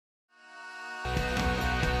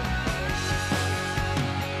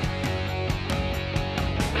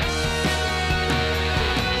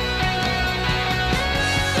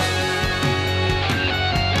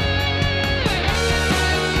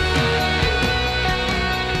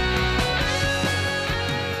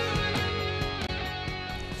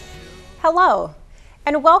Hello,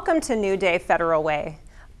 and welcome to New Day Federal Way.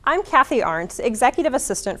 I'm Kathy Arndt, Executive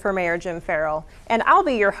Assistant for Mayor Jim Farrell, and I'll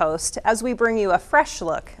be your host as we bring you a fresh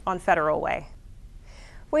look on Federal Way.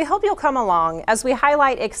 We hope you'll come along as we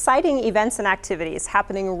highlight exciting events and activities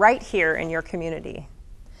happening right here in your community.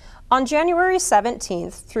 On January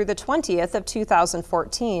 17th through the 20th of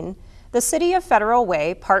 2014, the City of Federal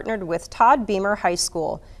Way partnered with Todd Beamer High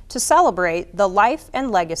School to celebrate the life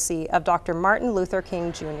and legacy of Dr. Martin Luther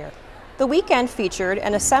King Jr. The weekend featured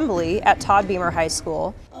an assembly at Todd Beamer High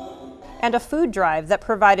School and a food drive that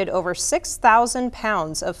provided over 6,000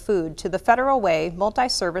 pounds of food to the Federal Way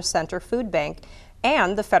Multi-Service Center Food Bank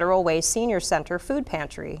and the Federal Way Senior Center Food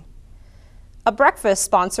Pantry. A breakfast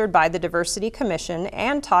sponsored by the Diversity Commission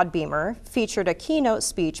and Todd Beamer featured a keynote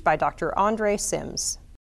speech by Dr. Andre Sims.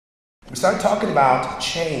 We started talking about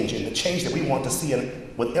change and the change that we want to see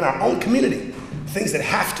within our own community, things that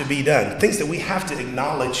have to be done, things that we have to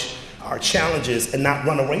acknowledge our challenges and not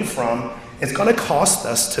run away from. It's going to cost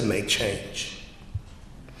us to make change.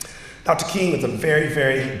 Dr. King was a very,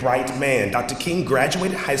 very bright man. Dr. King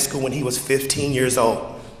graduated high school when he was 15 years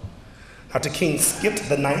old. Dr. King skipped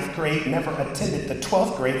the 9th grade, never attended the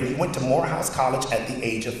 12th grade, and he went to Morehouse College at the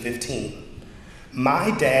age of 15. My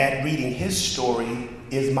dad reading his story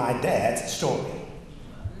is my dad's story.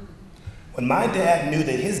 When my dad knew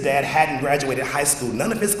that his dad hadn't graduated high school,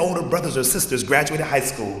 none of his older brothers or sisters graduated high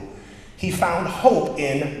school, he found hope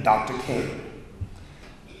in Dr. King.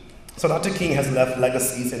 So Dr. King has left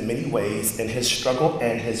legacies in many ways, and his struggle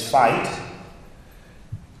and his fight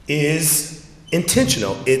is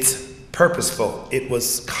intentional. It's purposeful. It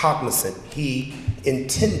was cognizant. He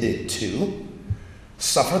intended to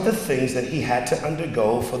suffer the things that he had to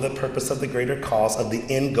undergo for the purpose of the greater cause of the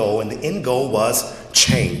end goal, and the end goal was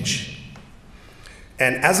change.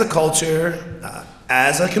 And as a culture,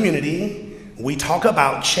 as a community, we talk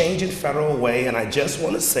about change in Federal Way, and I just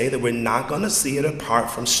want to say that we're not going to see it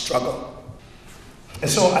apart from struggle.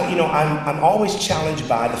 And so, I'm always challenged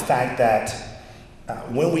by the fact that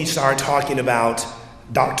when we start talking about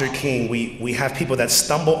Dr. King, we have people that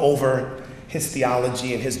stumble over his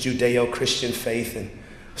theology and his Judeo-Christian faith and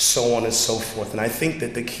so on and so forth. And I think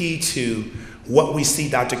that the key to what we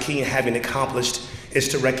see Dr. King having accomplished is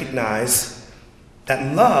to recognize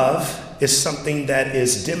that love is something that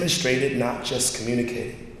is demonstrated, not just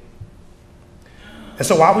communicated. And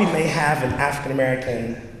so while we may have an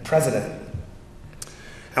African-American president,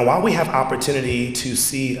 and while we have opportunity to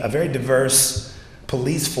see a very diverse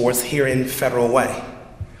police force here in Federal Way,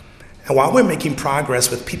 and while we're making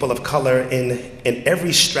progress with people of color in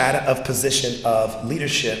every strata of position of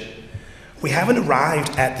leadership, we haven't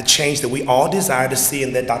arrived at the change that we all desire to see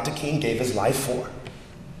and that Dr. King gave his life for.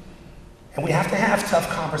 And we have to have tough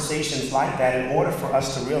conversations like that in order for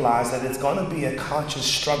us to realize that it's going to be a conscious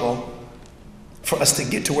struggle for us to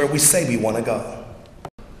get to where we say we want to go.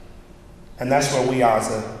 And that's where we are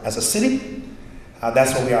as a city.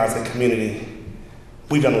 That's where we are as a community.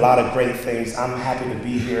 We've done a lot of great things. I'm happy to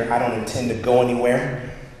be here. I don't intend to go anywhere.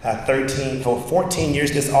 14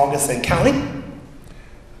 years this August and counting.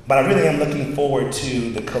 But I really am looking forward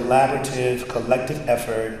to the collaborative, collective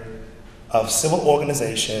effort of civil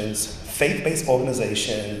organizations, faith-based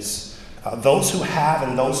organizations, those who have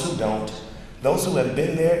and those who don't, those who have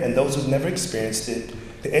been there and those who've never experienced it,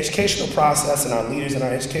 the educational process and our leaders in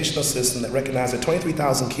our educational system that recognize that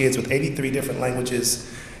 23,000 kids with 83 different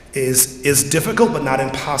languages is difficult but not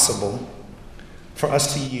impossible for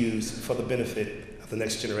us to use for the benefit of the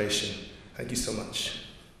next generation. Thank you so much.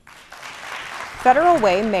 Federal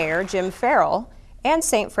Way Mayor Jim Farrell and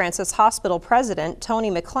St. Francis Hospital President Tony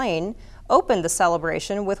McLean opened the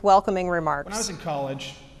celebration with welcoming remarks. When I was in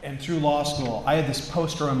college and through law school, I had this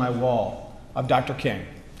poster on my wall of Dr. King.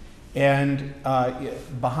 And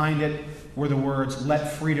behind it were the words,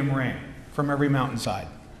 "Let freedom ring from every mountainside."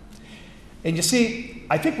 And you see,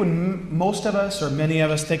 I think when most of us, or many of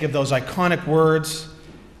us, think of those iconic words,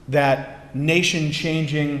 that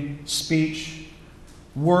nation-changing speech,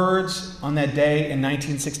 words on that day in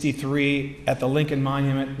 1963 at the Lincoln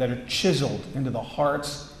Monument that are chiseled into the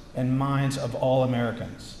hearts and minds of all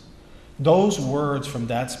Americans. Those words from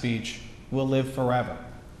that speech will live forever.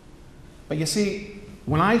 But you see,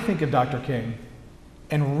 when I think of Dr. King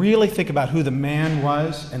and really think about who the man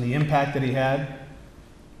was and the impact that he had,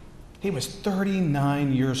 he was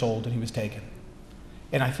 39 years old when he was taken.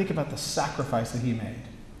 And I think about the sacrifice that he made.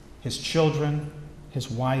 His children,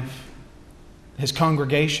 his wife, his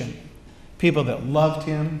congregation, people that loved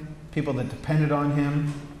him, people that depended on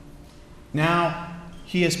him. Now,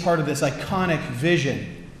 he is part of this iconic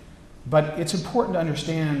vision, but it's important to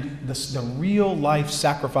understand the real life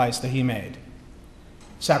sacrifice that he made.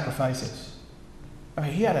 sacrifices. I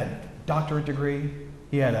mean, he had a doctorate degree.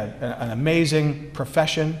 He had an amazing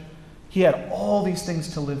profession. He had all these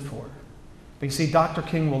things to live for. But you see, Dr.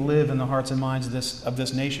 King will live in the hearts and minds of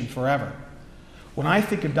this nation forever. When I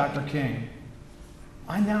think of Dr. King,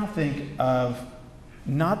 I now think of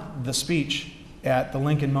not the speech at the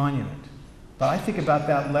Lincoln Monument, but I think about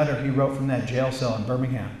that letter he wrote from that jail cell in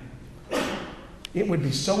Birmingham. It would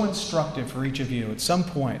be so instructive for each of you at some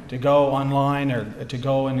point to go online or to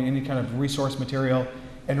go in any kind of resource material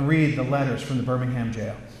and read the letters from the Birmingham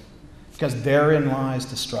jail. Because therein lies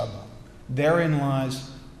the struggle. Therein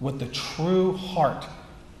lies what the true heart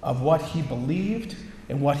of what he believed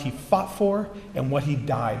and what he fought for and what he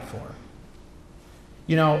died for.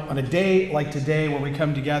 You know, on a day like today where we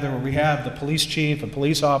come together, where we have the police chief and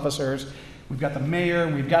police officers, we've got the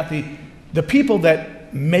mayor, we've got the people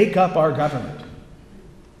that make up our government.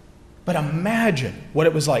 But imagine what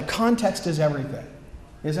it was like. Context is everything,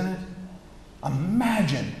 isn't it?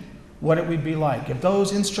 Imagine what it would be like if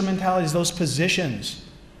those instrumentalities, those positions,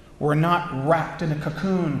 were not wrapped in a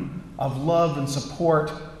cocoon of love and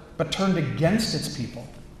support, but turned against its people.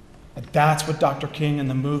 And that's what Dr. King and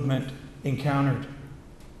the movement encountered.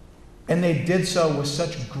 And they did so with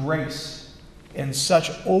such grace and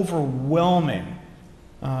such overwhelming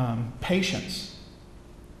patience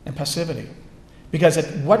and passivity. Because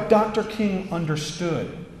what Dr. King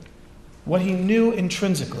understood, what he knew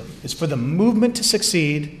intrinsically, is for the movement to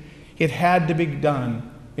succeed, it had to be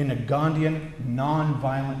done in a Gandhian,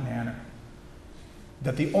 non-violent manner.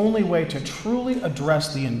 That the only way to truly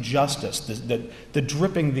address the injustice, the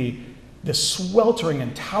dripping, the sweltering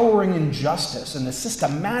and towering injustice and the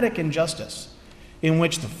systematic injustice in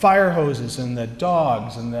which the fire hoses and the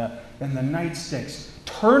dogs and the nightsticks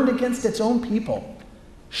turned against its own people,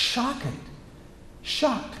 shocked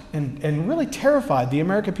and really terrified the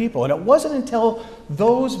American people. And it wasn't until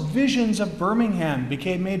those visions of Birmingham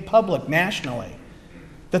became made public nationally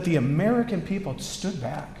that the American people stood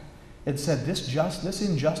back and said, this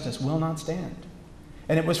injustice will not stand.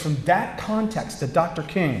 And it was from that context that Dr.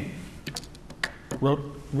 King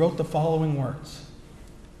wrote the following words.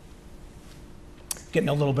 Getting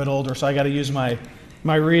a little bit older, so I got to use my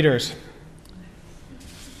readers.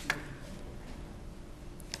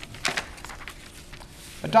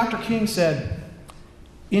 But Dr. King said,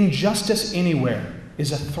 "Injustice anywhere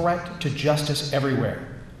is a threat to justice everywhere.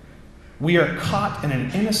 We are caught in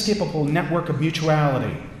an inescapable network of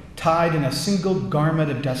mutuality, tied in a single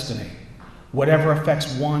garment of destiny. Whatever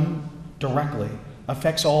affects one directly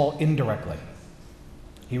affects all indirectly."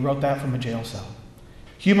 He wrote that from a jail cell.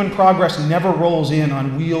 Human progress never rolls in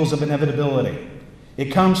on wheels of inevitability.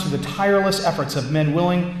 It comes through the tireless efforts of men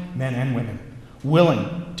and women,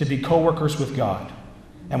 willing to be co-workers with God.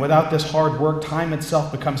 And without this hard work, time itself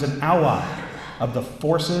becomes an ally of the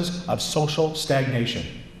forces of social stagnation.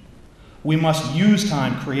 We must use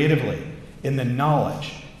time creatively in the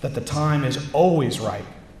knowledge that the time is always right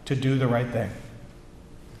to do the right thing.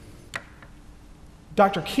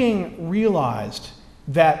 Dr. King realized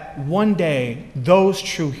that one day those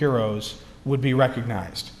true heroes would be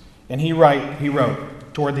recognized. And he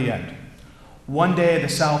wrote toward the end, "One day the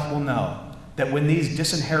South will know that when these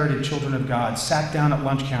disinherited children of God sat down at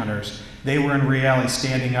lunch counters, they were in reality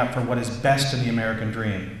standing up for what is best in the American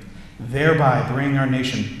dream, thereby bringing our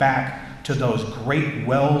nation back to those great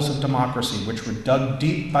wells of democracy which were dug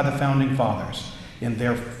deep by the Founding Fathers in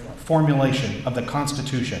their formulation of the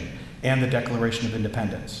Constitution and the Declaration of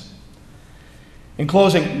Independence." In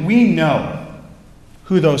closing, we know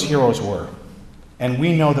who those heroes were, and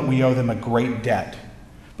we know that we owe them a great debt.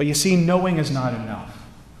 But you see, knowing is not enough.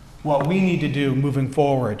 What we need to do moving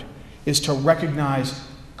forward is to recognize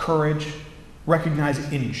courage, recognize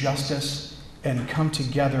injustice, and come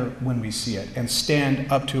together when we see it, and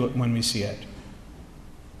stand up to it when we see it.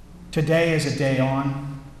 Today is a day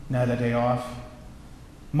on, not a day off.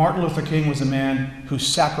 Martin Luther King was a man who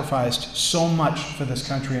sacrificed so much for this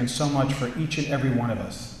country and so much for each and every one of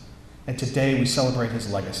us. And today we celebrate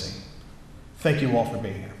his legacy. Thank you all for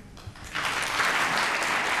being here.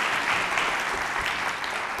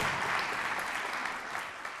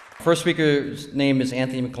 First speaker's name is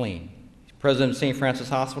Anthony McLean. He's president of St. Francis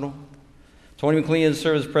Hospital. Tony McLean has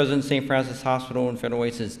served as president of St. Francis Hospital in Federal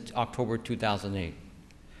Way since October 2008.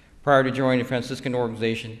 Prior to joining the Franciscan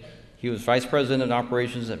organization, he was vice president of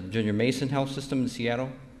operations at Virginia Mason Health System in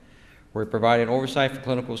Seattle, where he provided oversight for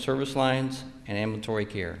clinical service lines and ambulatory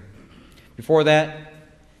care. Before that,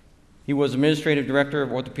 he was administrative director of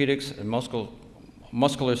orthopedics and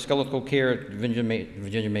musculoskeletal care at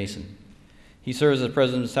Virginia Mason. He serves as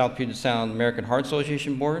president of the South Puget Sound American Heart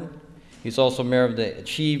Association Board. He's also a member of the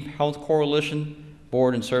Achieve Health Coalition,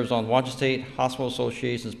 Board and serves on Washington State Hospital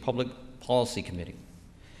Association's Public Policy Committee.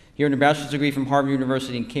 He earned a bachelor's degree from Harvard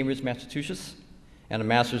University in Cambridge, Massachusetts, and a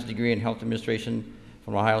master's degree in health administration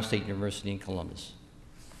from Ohio State University in Columbus.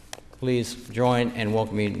 Please join and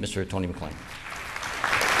welcome me, Mr. Tony McLean.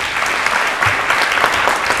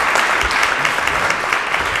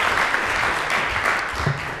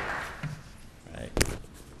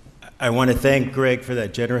 I want to thank Greg for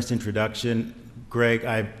that generous introduction. Greg,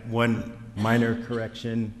 I have one minor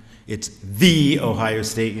correction. It's the Ohio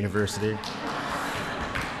State University.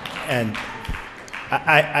 And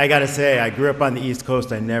I got to say, I grew up on the East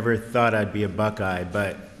Coast. I never thought I'd be a Buckeye,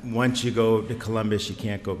 but once you go to Columbus, you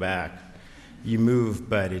can't go back. You move,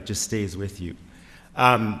 but it just stays with you.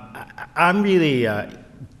 I'm really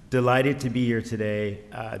delighted to be here today.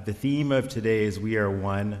 The theme of today is We Are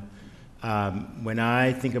One. When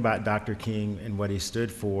I think about Dr. King and what he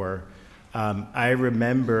stood for, I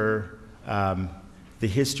remember the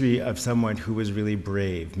history of someone who was really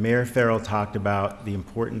brave. Mayor Farrell talked about the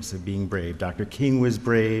importance of being brave. Dr. King was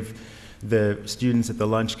brave. The students at the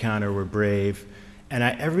lunch counter were brave. And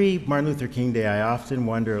every Martin Luther King Day, I often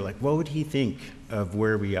wonder, like, what would he think of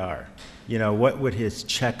where we are? You know, what would his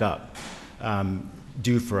checkup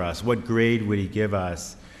do for us? What grade would he give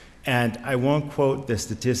us? And I won't quote the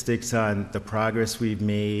statistics on the progress we've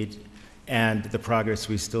made and the progress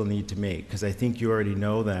we still need to make, because I think you already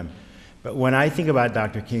know them. But when I think about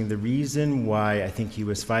Dr. King, the reason why I think he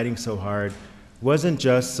was fighting so hard wasn't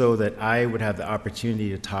just so that I would have the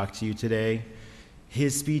opportunity to talk to you today.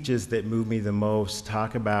 His speeches that move me the most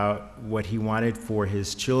talk about what he wanted for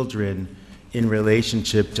his children in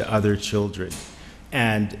relationship to other children.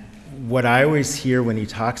 And what I always hear when he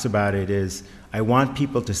talks about it is, I want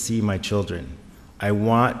people to see my children. I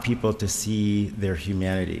want people to see their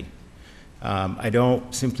humanity. I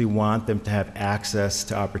don't simply want them to have access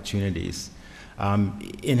to opportunities.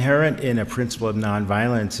 Inherent in a principle of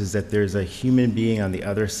nonviolence is that there's a human being on the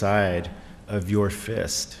other side of your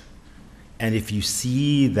fist. And if you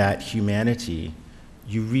see that humanity,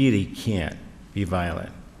 you really can't be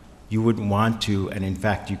violent. You wouldn't want to, and in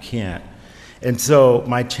fact, you can't. And so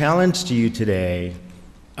my challenge to you today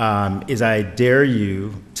is I dare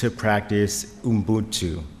you to practice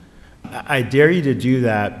Ubuntu. I dare you to do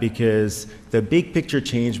that because the big picture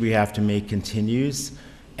change we have to make continues,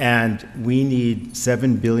 and we need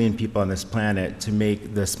 7 billion people on this planet to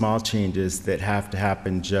make the small changes that have to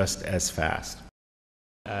happen just as fast.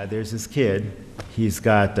 There's this kid. He's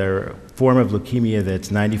got a form of leukemia that's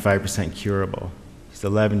 95% curable. He's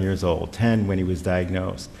 11 years old, 10 when he was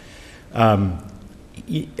diagnosed.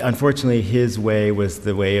 Unfortunately, his way was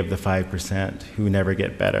the way of the 5% who never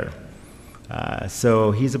get better.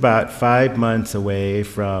 So he's about 5 months away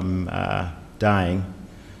from dying,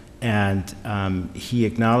 and he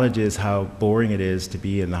acknowledges how boring it is to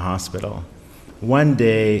be in the hospital. One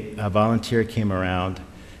day, a volunteer came around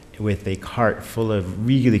with a cart full of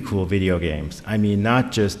really cool video games. I mean,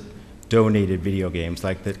 not just donated video games,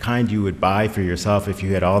 like the kind you would buy for yourself if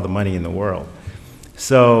you had all the money in the world.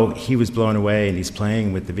 So he was blown away, and he's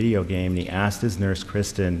playing with the video game, and he asked his nurse,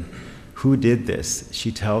 Kristen, who did this?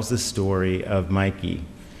 She tells the story of Mikey.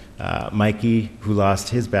 Mikey, who lost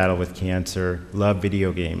his battle with cancer, loved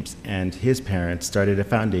video games, and his parents started a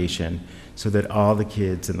foundation so that all the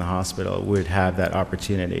kids in the hospital would have that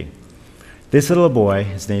opportunity. This little boy,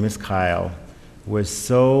 his name is Kyle, was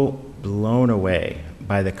so blown away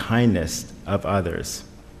by the kindness of others,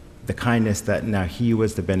 the kindness that now he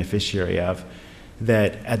was the beneficiary of,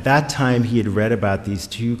 that at that time he had read about these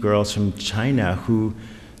 2 girls from China who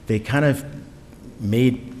they kind of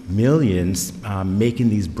made millions making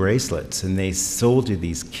these bracelets, and they sold you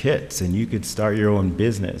these kits, and you could start your own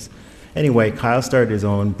business. Anyway, Kyle started his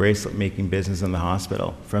own bracelet making business in the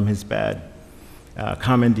hospital from his bed,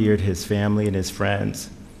 commandeered his family and his friends.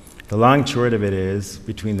 The long and short of it is,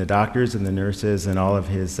 between the doctors and the nurses and all of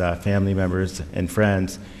his family members and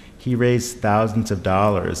friends, he raised thousands of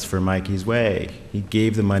dollars for Mikey's way. He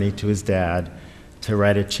gave the money to his dad to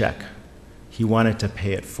write a check. He wanted to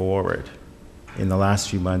pay it forward in the last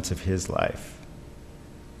few months of his life.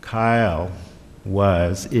 Kyle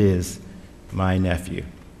is my nephew.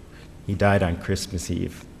 He died on Christmas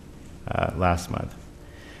Eve last month.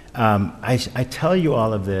 I tell you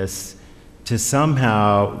all of this to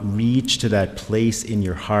somehow reach to that place in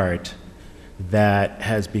your heart that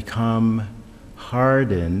has become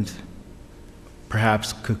hardened,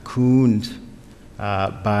 perhaps cocooned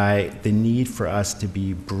by the need for us to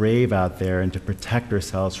be brave out there and to protect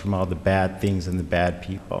ourselves from all the bad things and the bad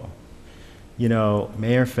people. You know,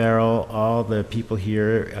 Mayor Farrell, all the people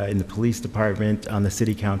here in the police department, on the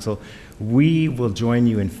city council, we will join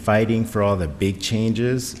you in fighting for all the big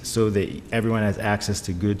changes so that everyone has access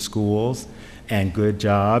to good schools and good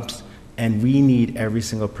jobs. And we need every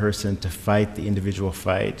single person to fight the individual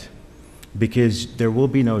fight, because there will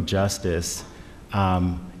be no justice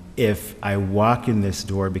if I walk in this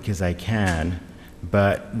door because I can,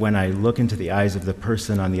 but when I look into the eyes of the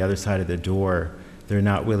person on the other side of the door, they're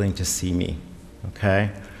not willing to see me,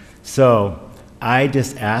 okay? So I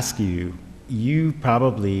just ask you, you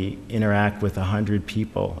probably interact with 100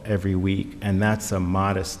 people every week, and that's a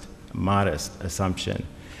modest assumption.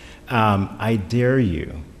 I dare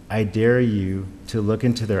you to look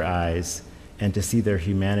into their eyes and to see their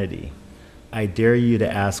humanity. I dare you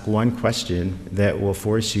to ask one question that will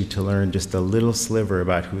force you to learn just a little sliver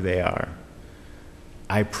about who they are.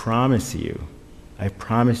 I promise you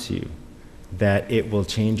that it will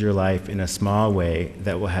change your life in a small way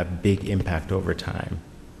that will have big impact over time,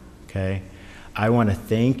 okay? I want to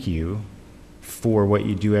thank you for what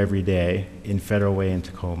you do every day in Federal Way in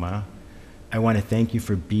Tacoma. I want to thank you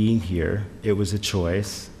for being here. It was a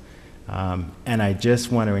choice. And I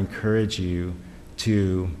just want to encourage you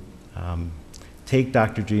to take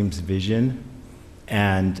Dr. Dream's vision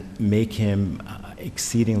and make him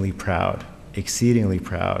exceedingly proud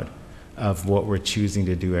of what we're choosing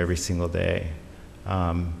to do every single day.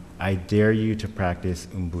 I dare you to practice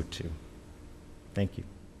Ubuntu. Thank you.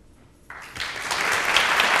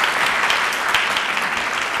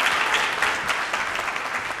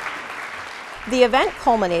 The event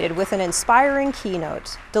culminated with an inspiring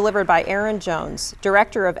keynote delivered by Aaron Jones,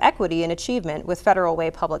 Director of Equity and Achievement with Federal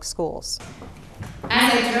Way Public Schools.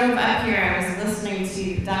 As I drove up here, I was listening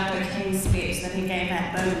to Dr. King's speech that he gave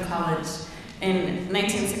at Bowdoin College in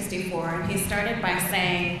 1964, and he started by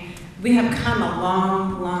saying, "We have come a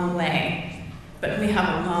long, long way, but we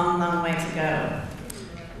have a long, long way to go."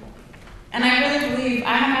 And I really believe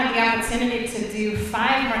I have had the opportunity to do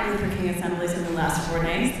 5 Martin Luther King assemblies in the last 4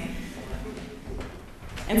 days.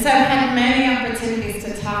 And so I've had many opportunities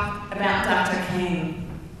to talk about Dr. King.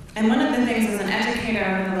 And one of the things as an educator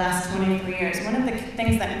over the last 23 years, one of the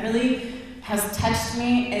things that really has touched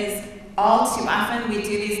me is all too often we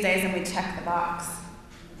do these days and we check the box.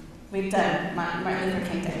 We've done Martin Luther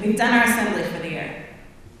King Day. We've done our assembly for the year.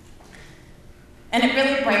 And it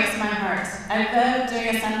really breaks my heart. I love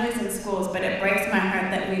doing assemblies in schools, but it breaks my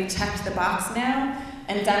heart that we've checked the box now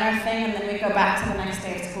and done our thing, and then we go back to the next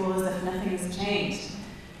day of school as if nothing has changed.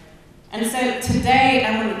 And so today,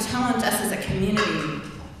 I want to challenge us as a community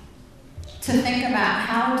to think about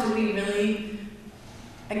how do we really,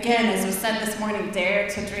 again, as was said this morning, dare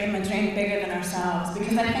to dream and dream bigger than ourselves.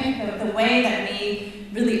 Because I think that the way that we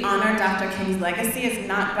really honor Dr. King's legacy is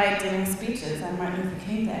not by doing speeches on Martin Luther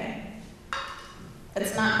King Day.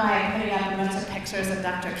 It's not by putting up a bunch of pictures of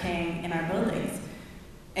Dr. King in our buildings.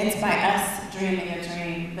 It's by us dreaming a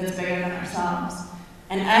dream that's bigger than ourselves.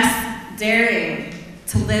 And us daring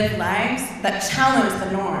to live lives that challenge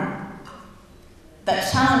the norm,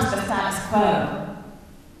 that challenge the status quo.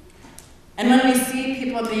 And when we see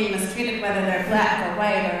people being mistreated, whether they're black or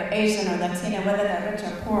white or Asian or Latino, whether they're rich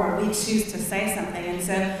or poor, we choose to say something. And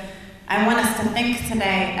so I want us to think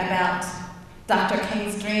today about Dr.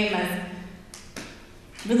 King's dream as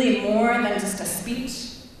really more than just a speech.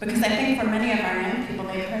 Because I think for many of our young people,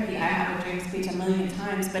 they've heard the I Have a Dream speech a million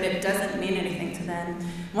times, but it doesn't mean anything to them.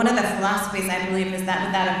 One of the philosophies, I believe, is that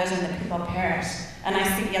without a vision, the people perish. And I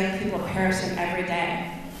see young people perishing every day.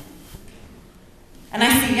 And I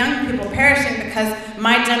see young people perishing because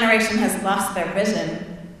my generation has lost their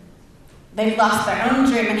vision. They've lost their own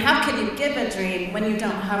dream. And how can you give a dream when you don't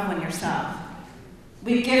have one yourself?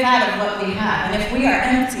 We give out of what we have. And if we are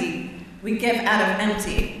empty, we give out of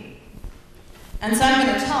empty. And so I'm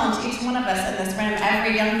going to challenge each one of us in this room,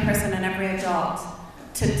 every young person and every adult,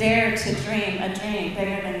 to dare to dream a dream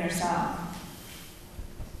bigger than yourself.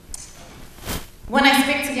 When I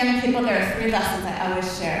speak to young people, there are 3 lessons I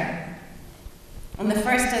always share. And the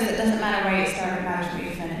first is it doesn't matter where you start, it matters where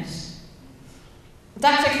you finish.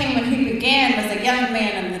 Dr. King, when he began, was a young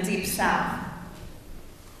man in the Deep South,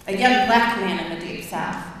 a young black man in the Deep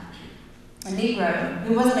South, a Negro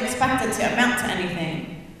who wasn't expected to amount to anything.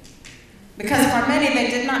 Because for many, they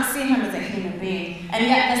did not see him as a human being. And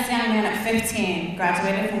yet this young man at 15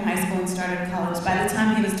 graduated from high school and started college. By the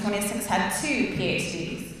time he was 26, had 2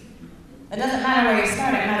 PhDs. It doesn't matter where you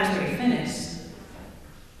start, it matters where you finish.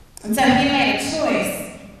 And so he made a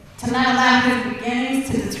choice to not allow his beginnings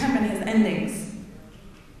to determine his endings.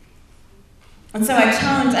 And so I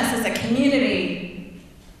challenge us as a community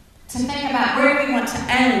to think about where we want to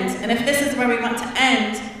end. And if this is where we want to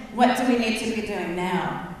end, what do we need to be doing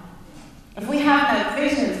now? If we have no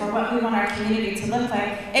vision for what we want our community to look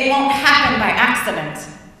like, it won't happen by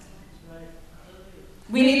accident.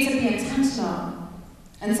 We need to be intentional.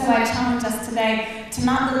 And so I challenge us today to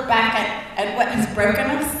not look back at what has broken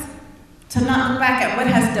us, to not look back at what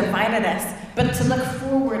has divided us, but to look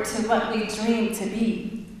forward to what we dream to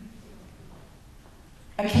be.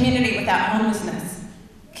 A community without homelessness,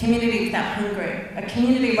 a community without hunger, a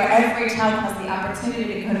community where every child has the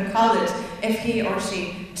opportunity to go to college if he or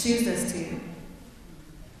she chooses to.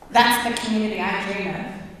 That's the community I dream of.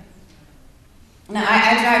 Now,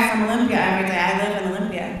 I drive from Olympia every day. I live in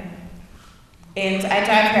Olympia. And I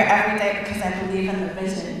drive here every day because I believe in the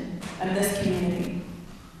vision of this community.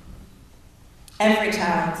 Every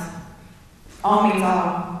child. All means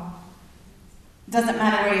all. It doesn't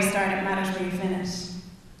matter where you start, it matters where you finish.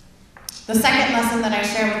 The second lesson that I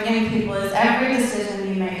share with young people is every decision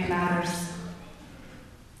you make matters.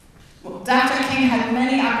 Well, Dr. King had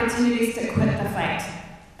many opportunities to quit the fight.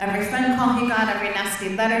 Every phone call he got, every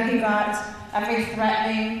nasty letter he got, every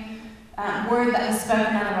threatening word that was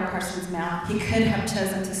spoken out of a person's mouth, he could have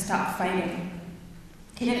chosen to stop fighting.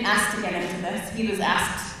 He didn't ask to get into this, he was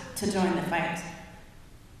asked to join the fight.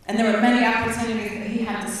 And there were many opportunities that he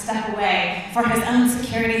had to step away for his own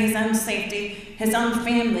security, his own safety, his own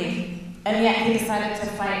family, and yet he decided to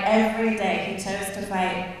fight every day. He chose to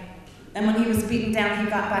fight. And when he was beaten down,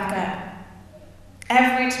 he got back up.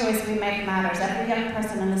 Every choice we make matters. Every young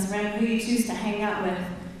person in this room, who you choose to hang out with,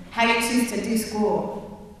 how you choose to do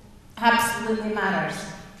school, absolutely matters.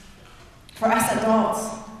 For us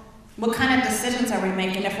adults, what kind of decisions are we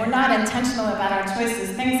making? If we're not intentional about our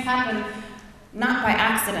choices, things happen not by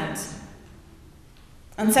accident.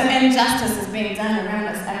 And so injustice is being done around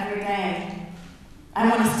us every day. I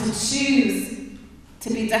want us to choose to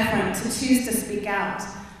be different, to choose to speak out.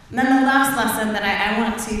 And then the last lesson that I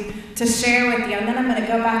want to share with you, and then I'm going to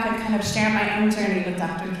go back and kind of share my own journey with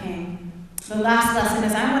Dr. King. The last lesson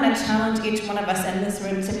is I want to challenge each one of us in this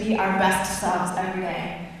room to be our best selves every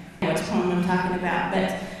day. Which poem I'm talking about,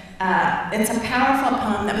 but it's a powerful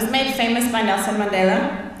poem that was made famous by Nelson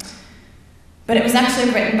Mandela, but it was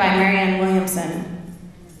actually written by Marianne Williamson.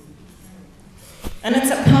 And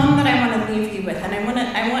it's a poem that I want to leave you with, and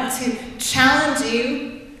I want to challenge you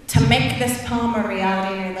to make this poem a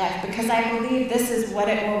reality in your life, because I believe this is what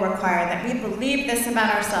it will require, that we believe this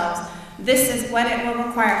about ourselves. This is what it will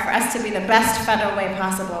require for us to be the best federal way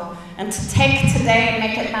possible, and to take today and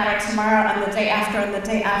make it matter tomorrow, and the day after, and the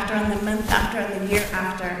day after, and the month after, and the year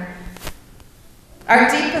after. Our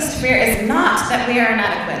deepest fear is not that we are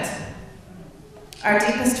inadequate. Our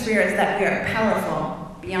deepest fear is that we are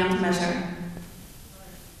powerful beyond measure.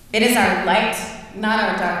 It is our light, not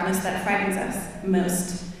our darkness, that frightens us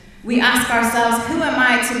most. We ask ourselves, who am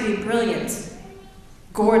I to be brilliant,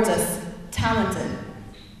 gorgeous, talented,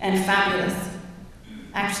 and fabulous?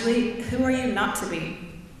 Actually, who are you not to be?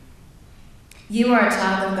 You are a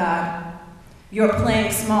child of God. Your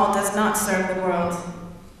playing small does not serve the world.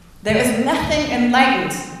 There is nothing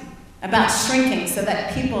enlightened about shrinking so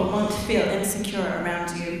that people won't feel insecure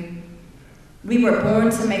around you. We were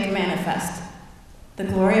born to make manifest the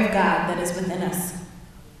glory of God that is within us.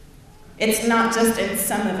 It's not just in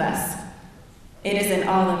some of us, it is in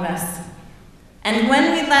all of us. And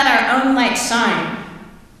when we let our own light shine,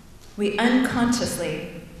 we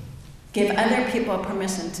unconsciously give other people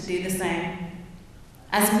permission to do the same.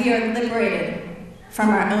 As we are liberated from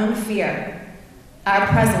our own fear, our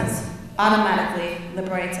presence automatically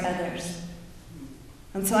liberates others.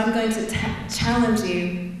 And so I'm going to challenge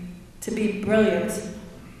you to be brilliant,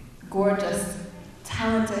 gorgeous,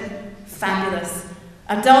 talented, fabulous.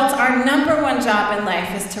 Adults, our number one job in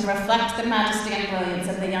life is to reflect the majesty and brilliance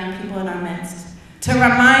of the young people in our midst. To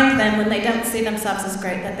remind them when they don't see themselves as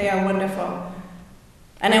great that they are wonderful.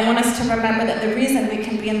 And I want us to remember that the reason we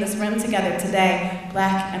can be in this room together today,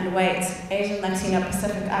 black and white, Asian, Latino,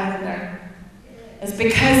 Pacific Islander, is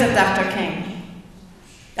because of Dr. King.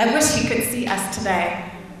 I wish he could see us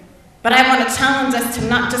today. But I want to challenge us to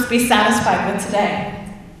not just be satisfied with today,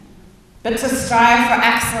 but to strive for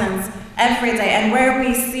excellence every day. And where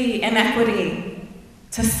we see inequity,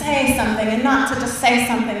 to say something, and not to just say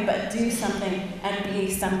something, but do something and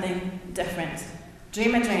be something different.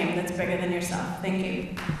 Dream a dream that's bigger than yourself. Thank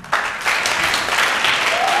you.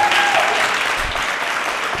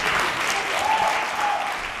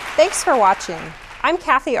 Thanks for watching. I'm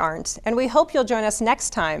Kathy Arndt, and we hope you'll join us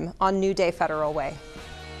next time on New Day Federal Way.